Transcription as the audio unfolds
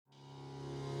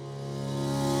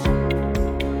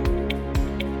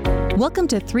Welcome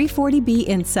to 340B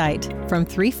Insight from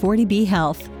 340B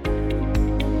Health.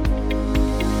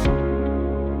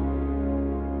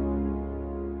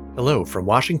 Hello from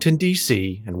Washington,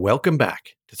 D.C., and welcome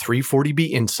back to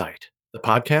 340B Insight, the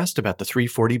podcast about the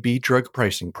 340B drug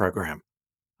pricing program.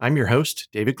 I'm your host,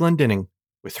 David Glendinning,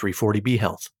 with 340B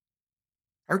Health.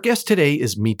 Our guest today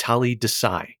is Mitali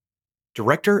Desai,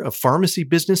 Director of Pharmacy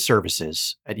Business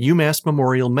Services at UMass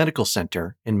Memorial Medical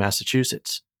Center in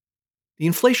Massachusetts. The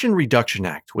Inflation Reduction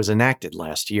Act was enacted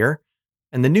last year,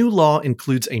 and the new law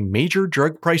includes a major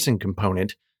drug pricing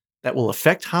component that will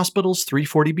affect hospitals'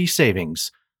 340B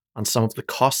savings on some of the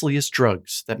costliest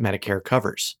drugs that Medicare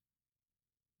covers.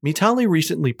 Mitali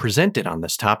recently presented on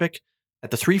this topic at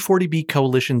the 340B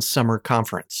Coalition's summer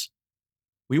conference.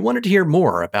 We wanted to hear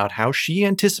more about how she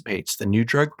anticipates the new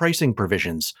drug pricing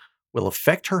provisions will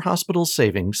affect her hospital's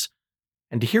savings,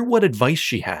 and to hear what advice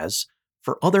she has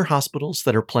for other hospitals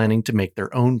that are planning to make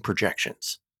their own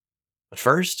projections. But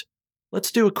first,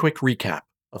 let's do a quick recap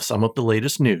of some of the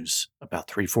latest news about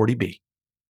 340B.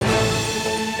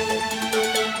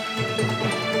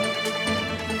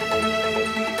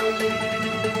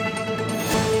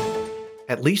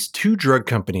 At least 2 drug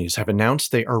companies have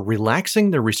announced they are relaxing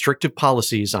their restrictive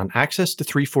policies on access to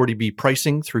 340B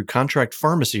pricing through contract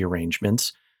pharmacy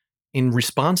arrangements in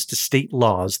response to state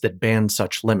laws that ban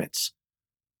such limits.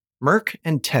 Merck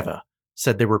and Teva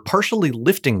said they were partially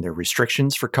lifting their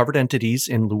restrictions for covered entities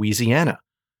in Louisiana,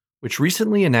 which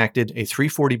recently enacted a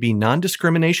 340B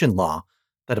non-discrimination law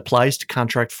that applies to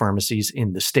contract pharmacies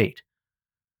in the state.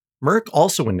 Merck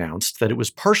also announced that it was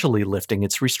partially lifting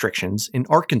its restrictions in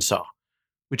Arkansas,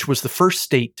 which was the first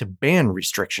state to ban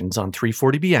restrictions on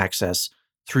 340B access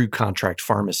through contract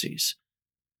pharmacies.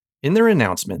 In their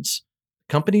announcements,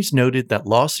 companies noted that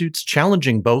lawsuits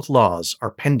challenging both laws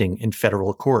are pending in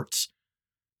federal courts.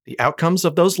 The outcomes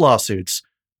of those lawsuits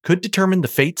could determine the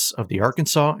fates of the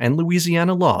Arkansas and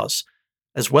Louisiana laws,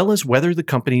 as well as whether the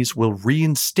companies will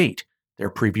reinstate their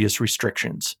previous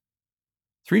restrictions.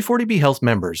 340B Health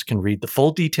members can read the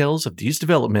full details of these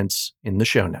developments in the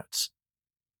show notes.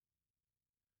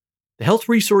 The Health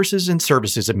Resources and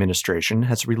Services Administration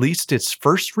has released its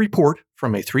first report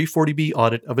from a 340B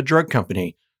audit of a drug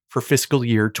company for fiscal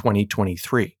year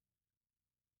 2023.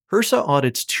 HRSA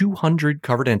audits 200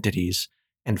 covered entities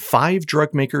and 5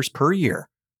 drug makers per year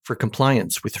for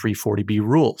compliance with 340B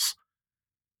rules.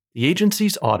 The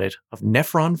agency's audit of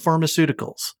Nephron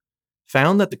Pharmaceuticals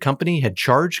found that the company had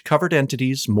charged covered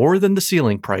entities more than the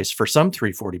ceiling price for some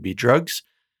 340B drugs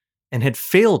and had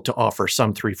failed to offer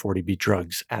some 340B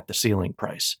drugs at the ceiling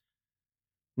price.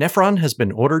 Nephron has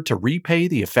been ordered to repay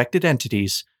the affected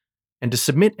entities and to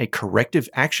submit a corrective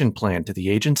action plan to the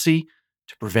agency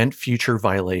to prevent future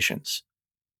violations.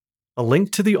 A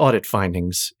link to the audit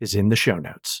findings is in the show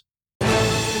notes.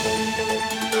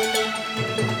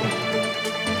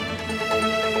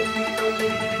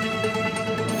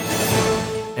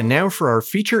 And now for our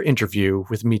feature interview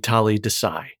with Mitali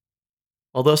Desai.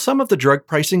 Although some of the drug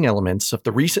pricing elements of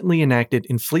the recently enacted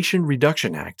Inflation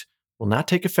Reduction Act will not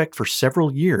take effect for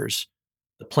several years,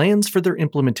 the plans for their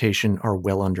implementation are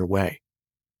well underway.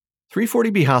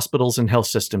 340B hospitals and health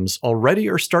systems already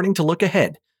are starting to look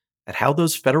ahead at how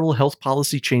those federal health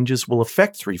policy changes will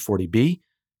affect 340B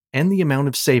and the amount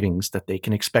of savings that they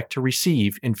can expect to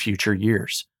receive in future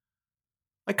years.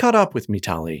 I caught up with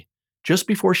Mitali just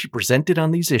before she presented on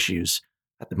these issues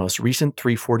at the most recent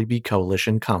 340B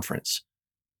Coalition conference.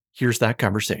 Here's that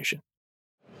conversation.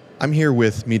 I'm here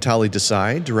with Mitali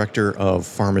Desai, Director of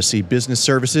Pharmacy Business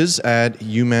Services at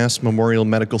UMass Memorial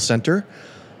Medical Center.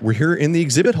 We're here in the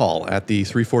exhibit hall at the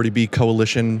 340B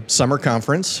Coalition Summer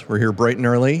Conference. We're here bright and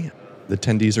early. The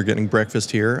attendees are getting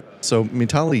breakfast here. So,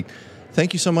 Mitali,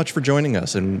 thank you so much for joining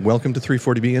us, and welcome to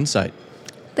 340B Insight.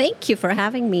 Thank you for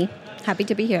having me. Happy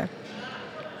to be here.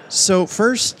 So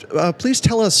first, please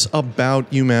tell us about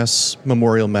UMass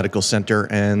Memorial Medical Center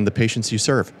and the patients you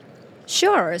serve.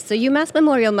 Sure. So UMass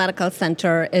Memorial Medical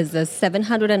Center is a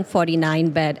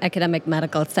 749-bed academic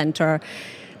medical center,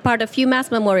 part of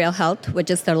UMass Memorial Health, which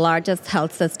is the largest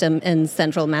health system in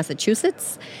central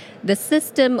Massachusetts. The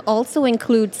system also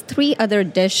includes 3 other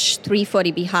DSH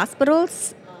 340B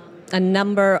hospitals, a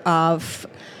number of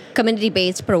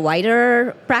community-based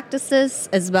provider practices,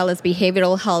 as well as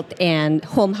behavioral health and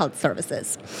home health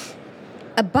services.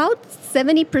 About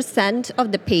 70%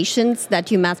 of the patients that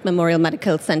UMass Memorial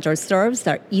Medical Center serves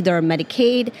are either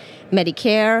Medicaid,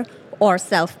 Medicare, or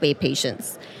self-pay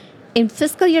patients. In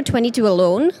fiscal year 22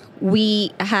 alone,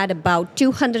 we had about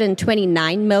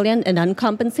 $229 million in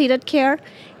uncompensated care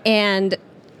and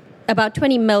about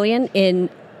 $20 million in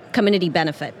community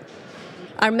benefit.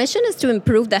 Our mission is to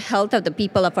improve the health of the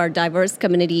people of our diverse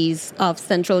communities of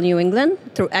central New England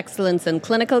through excellence in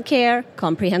clinical care,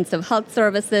 comprehensive health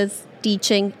services,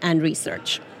 teaching, and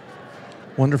research.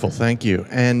 Wonderful, thank you.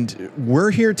 And we're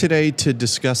here today to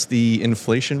discuss the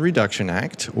Inflation Reduction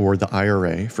Act, or the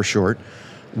IRA for short,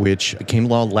 which became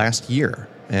law last year.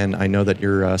 And I know that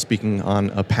you're speaking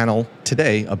on a panel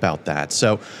today about that.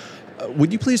 So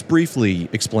would you please briefly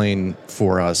explain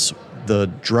for us the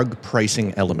drug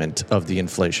pricing element of the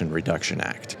Inflation Reduction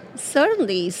Act?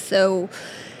 Certainly. So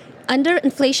under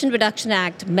Inflation Reduction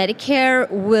Act, Medicare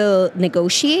will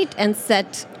negotiate and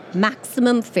set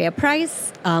maximum fair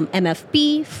price,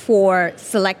 MFP, for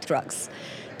select drugs.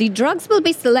 The drugs will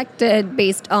be selected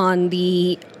based on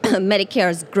the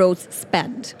Medicare's gross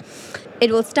spend. It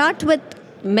will start with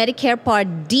Medicare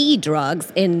Part D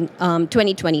drugs in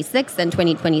 2026 and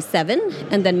 2027,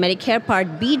 and then Medicare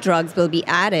Part B drugs will be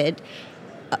added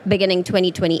beginning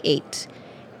 2028.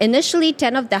 Initially,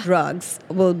 10 of the drugs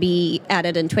will be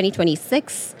added in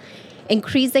 2026,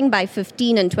 increasing by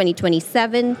 15 in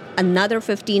 2027, another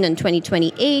 15 in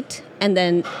 2028, and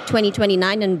then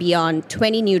 2029 and beyond,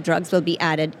 20 new drugs will be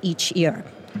added each year.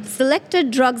 Selected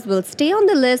drugs will stay on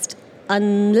the list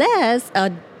unless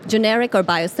a generic or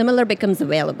biosimilar becomes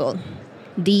available.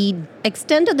 The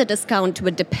extent of the discount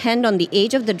would depend on the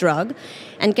age of the drug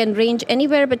and can range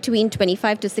anywhere between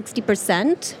 25 to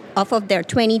 60% off of their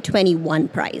 2021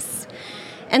 price.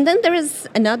 And then there is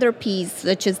another piece,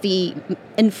 which is the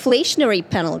inflationary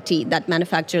penalty that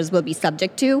manufacturers will be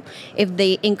subject to if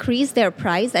they increase their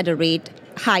price at a rate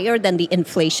higher than the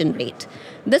inflation rate.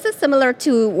 This is similar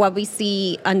to what we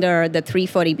see under the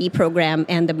 340B program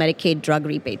and the Medicaid drug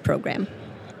rebate program.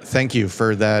 Thank you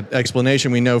for that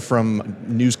explanation. We know from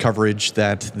news coverage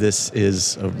that this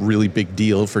is a really big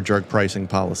deal for drug pricing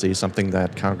policy, something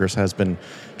that Congress has been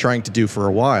trying to do for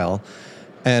a while.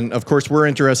 And of course, we're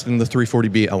interested in the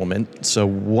 340B element. So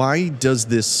why does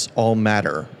this all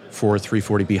matter for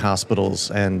 340B hospitals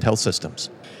and health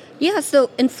systems? Yeah, so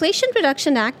Inflation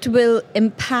Reduction Act will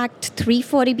impact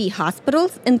 340B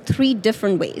hospitals in three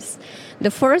different ways. The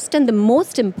first and the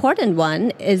most important one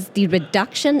is the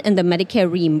reduction in the Medicare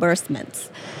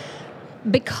reimbursements.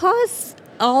 Because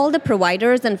all the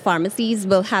providers and pharmacies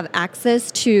will have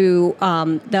access to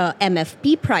the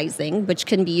MFP pricing, which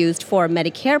can be used for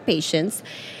Medicare patients,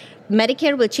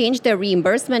 Medicare will change their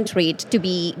reimbursement rate to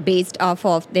be based off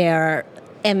of their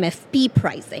MFP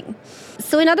pricing.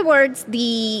 So in other words,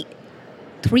 the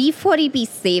 340B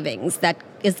savings that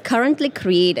is currently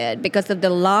created because of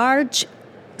the large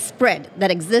spread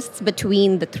that exists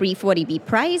between the 340B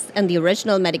price and the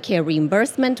original Medicare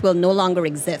reimbursement will no longer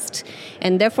exist.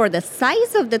 And therefore, the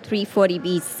size of the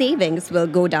 340B savings will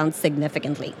go down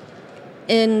significantly.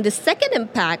 And the second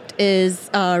impact is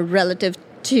relative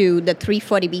to the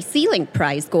 340B ceiling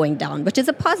price going down, which is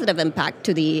a positive impact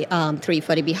to the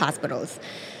 340B hospitals.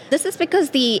 This is because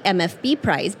the MFP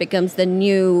price becomes the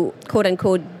new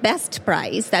quote-unquote best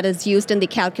price that is used in the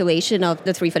calculation of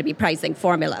the 340B pricing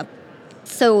formula.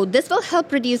 So this will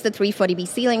help reduce the 340B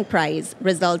ceiling price,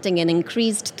 resulting in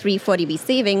increased 340B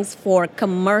savings for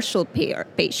commercial payer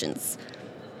patients.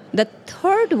 The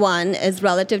third one is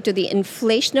relative to the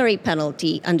inflationary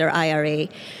penalty under IRA.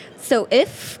 So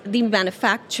if the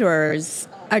manufacturers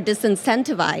are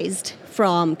disincentivized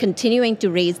from continuing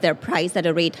to raise their price at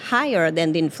a rate higher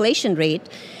than the inflation rate,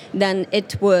 then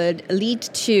it would lead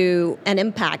to an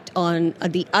impact on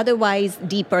the otherwise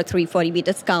deeper 340B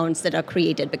discounts that are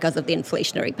created because of the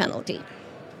inflationary penalty.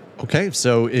 Okay,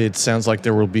 so it sounds like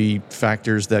there will be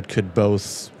factors that could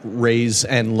both raise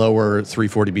and lower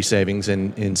 340B savings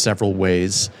in several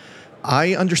ways.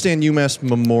 I understand UMass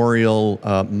Memorial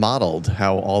modeled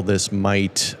how all this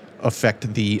might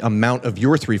affect the amount of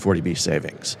your 340B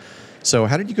savings. So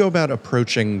how did you go about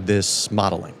approaching this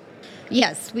modeling?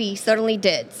 Yes, we certainly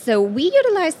did. So we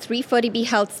utilized 340B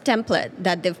Health's template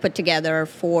that they've put together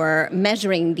for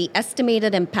measuring the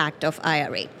estimated impact of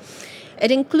IRA.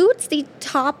 It includes the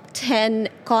top 10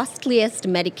 costliest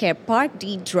Medicare Part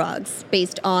D drugs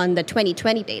based on the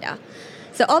 2020 data.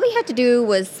 So all we had to do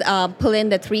was pull in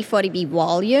the 340B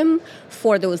volume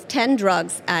for those 10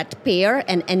 drugs at payer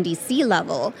and NDC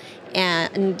level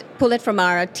and pull it from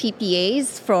our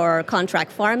TPAs for contract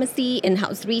pharmacy,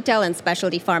 in-house retail, and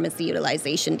specialty pharmacy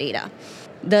utilization data.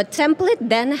 The template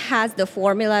then has the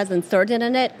formulas inserted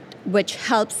in it, which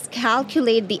helps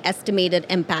calculate the estimated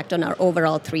impact on our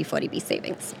overall 340B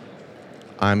savings.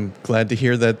 I'm glad to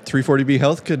hear that 340B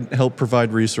Health could help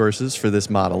provide resources for this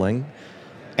modeling.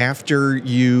 After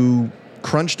you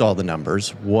crunched all the numbers,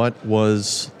 what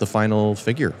was the final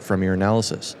figure from your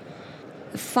analysis?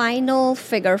 Final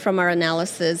figure from our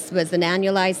analysis was an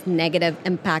annualized negative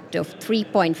impact of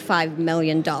 $3.5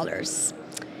 million.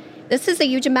 This is a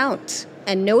huge amount.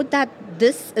 And note that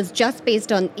this is just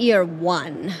based on year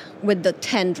one with the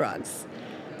 10 drugs.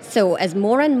 So as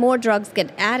more and more drugs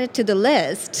get added to the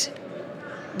list,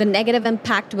 the negative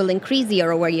impact will increase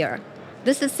year over year.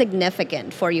 This is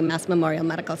significant for UMass Memorial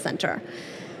Medical Center.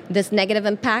 This negative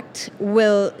impact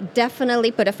will definitely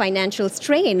put a financial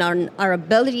strain on our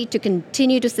ability to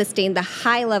continue to sustain the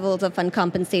high levels of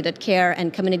uncompensated care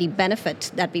and community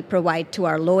benefit that we provide to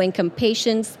our low-income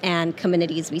patients and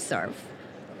communities we serve.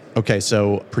 Okay,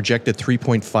 so projected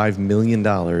 $3.5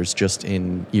 million just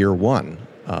in year one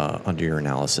under your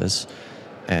analysis,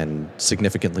 and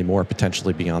significantly more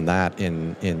potentially beyond that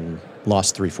in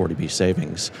lost 340B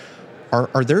savings.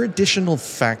 Are there additional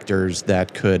factors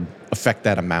that could affect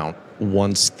that amount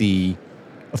once the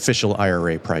official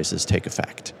IRA prices take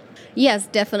effect? Yes,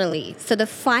 definitely. So the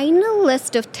final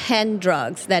list of 10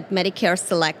 drugs that Medicare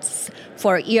selects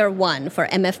for year one for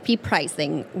MFP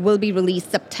pricing will be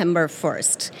released September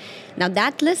 1st. Now,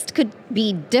 that list could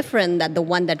be different than the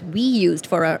one that we used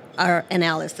for our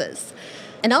analysis.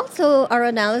 And also, our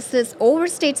analysis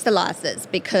overstates the losses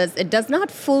because it does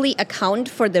not fully account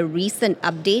for the recent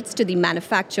updates to the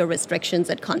manufacturer restrictions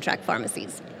at contract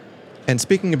pharmacies. And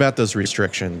speaking about those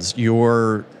restrictions,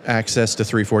 your access to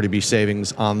 340B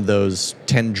savings on those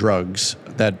 10 drugs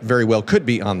that very well could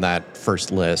be on that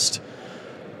first list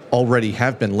already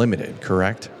have been limited,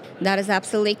 correct? That is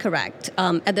absolutely correct.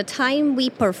 At the time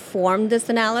we performed this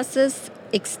analysis,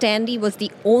 Xtandi was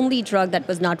the only drug that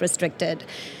was not restricted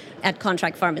at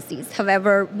contract pharmacies.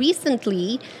 However,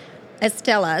 recently,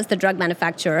 Astellas, the drug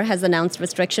manufacturer, has announced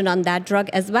restriction on that drug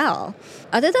as well.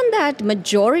 Other than that,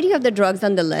 majority of the drugs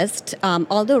on the list,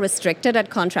 although restricted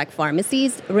at contract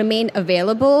pharmacies, remain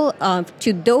available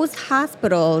to those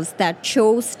hospitals that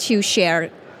chose to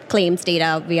share claims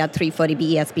data via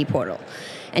 340B ESP portal.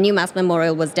 And UMass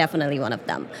Memorial was definitely one of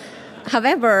them.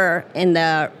 However, in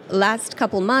the last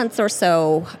couple months or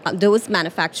so, those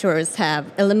manufacturers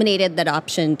have eliminated that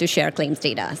option to share claims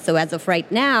data. So as of right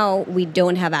now, we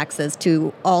don't have access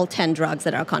to all 10 drugs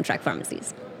at our contract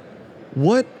pharmacies.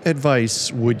 What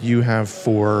advice would you have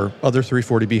for other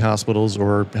 340B hospitals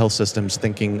or health systems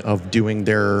thinking of doing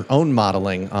their own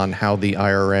modeling on how the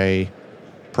IRA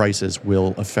prices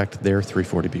will affect their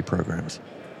 340B programs?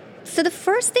 So the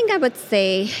first thing I would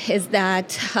say is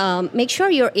that make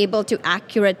sure you're able to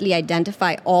accurately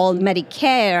identify all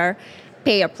Medicare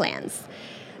payer plans,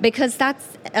 because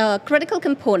that's a critical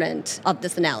component of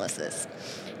this analysis.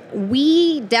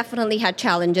 We definitely had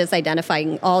challenges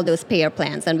identifying all those payer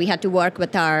plans, and we had to work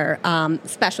with our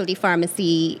specialty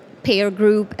pharmacy payer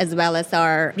group as well as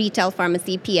our retail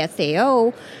pharmacy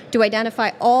PSAO to identify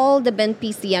all the BIN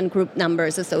PCN group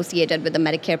numbers associated with the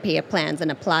Medicare payer plans and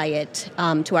apply it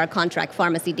to our contract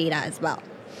pharmacy data as well.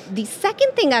 The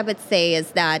second thing I would say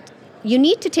is that you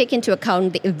need to take into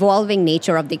account the evolving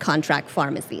nature of the contract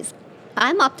pharmacies.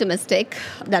 I'm optimistic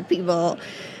that we will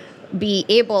be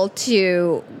able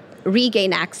to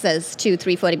regain access to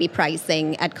 340B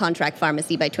pricing at contract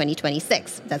pharmacy by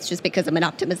 2026. That's just because I'm an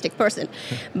optimistic person.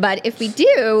 But if we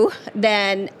do,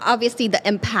 then obviously the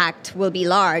impact will be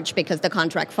large because the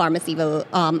contract pharmacy will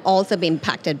also be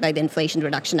impacted by the Inflation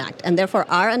Reduction Act. And therefore,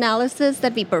 our analysis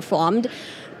that we performed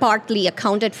partly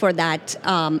accounted for that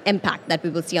impact that we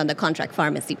will see on the contract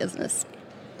pharmacy business.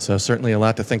 So certainly a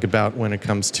lot to think about when it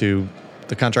comes to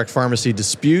the contract pharmacy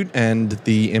dispute and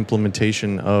the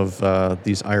implementation of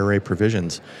these IRA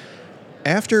provisions.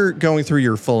 After going through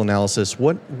your full analysis,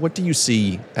 what do you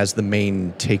see as the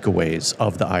main takeaways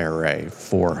of the IRA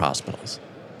for hospitals?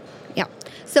 Yeah.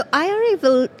 So IRA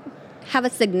will have a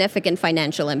significant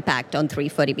financial impact on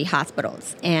 340B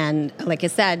hospitals. And like I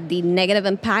said, the negative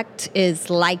impact is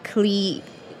likely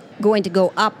going to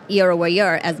go up year over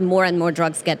year as more and more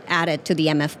drugs get added to the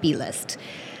MFP list.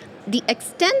 The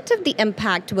extent of the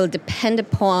impact will depend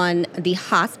upon the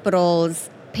hospital's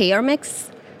payer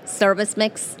mix, service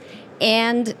mix,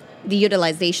 and the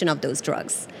utilization of those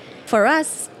drugs. For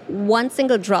us, one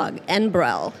single drug,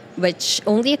 Enbrel, which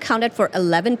only accounted for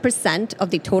 11%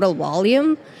 of the total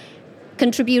volume,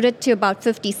 contributed to about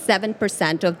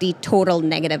 57% of the total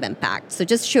negative impact. So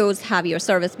just shows how your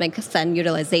service mix and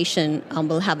utilization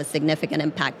will have a significant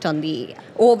impact on the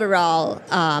overall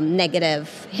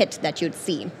negative hit that you'd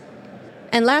see.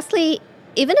 And lastly,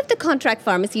 even if the contract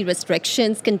pharmacy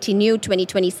restrictions continue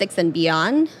 2026 and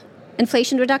beyond,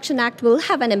 Inflation Reduction Act will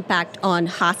have an impact on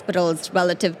hospitals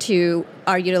relative to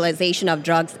our utilization of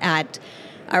drugs at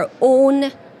our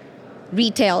own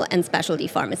retail and specialty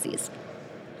pharmacies.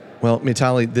 Well,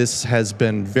 Mitali, this has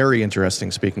been very interesting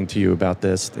speaking to you about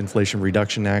this. The Inflation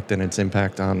Reduction Act and its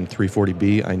impact on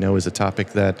 340B, I know, is a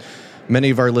topic that many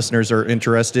of our listeners are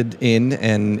interested in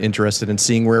and interested in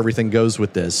seeing where everything goes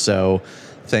with this. So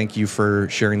thank you for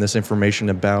sharing this information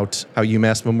about how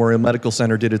UMass Memorial Medical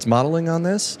Center did its modeling on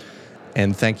this.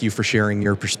 And thank you for sharing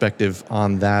your perspective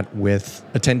on that with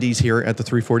attendees here at the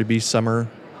 340B Summer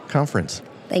Conference.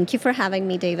 Thank you for having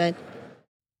me, David.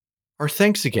 Our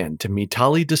thanks again to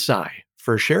Mitali Desai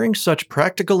for sharing such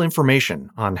practical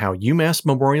information on how UMass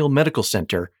Memorial Medical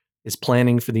Center is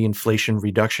planning for the Inflation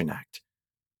Reduction Act.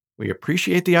 We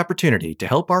appreciate the opportunity to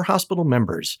help our hospital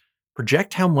members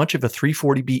project how much of a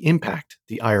 340B impact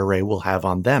the IRA will have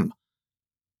on them.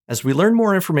 As we learn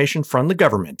more information from the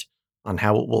government on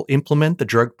how it will implement the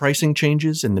drug pricing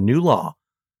changes in the new law,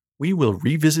 we will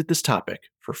revisit this topic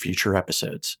for future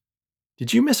episodes.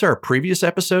 Did you miss our previous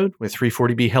episode with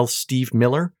 340B Health's Steve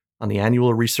Miller on the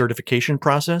annual recertification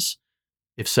process?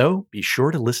 If so, be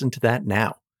sure to listen to that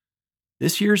now.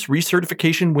 This year's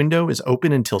recertification window is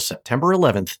open until September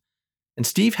 11th, and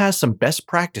Steve has some best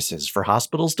practices for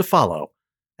hospitals to follow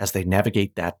as they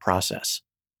navigate that process.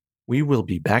 We will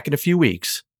be back in a few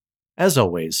weeks. As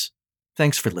always,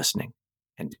 thanks for listening,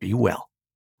 and be well.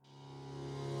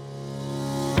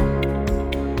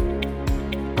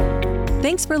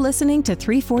 Thanks for listening to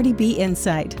 340B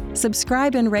Insight.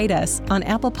 Subscribe and rate us on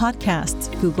Apple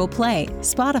Podcasts, Google Play,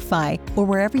 Spotify, or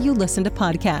wherever you listen to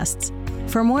podcasts.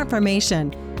 For more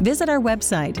information, visit our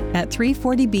website at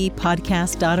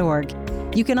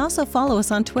 340bpodcast.org. You can also follow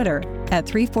us on Twitter at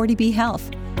 340B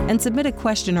Health and submit a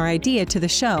question or idea to the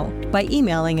show by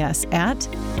emailing us at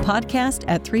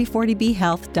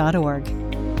podcast@340bhealth.org.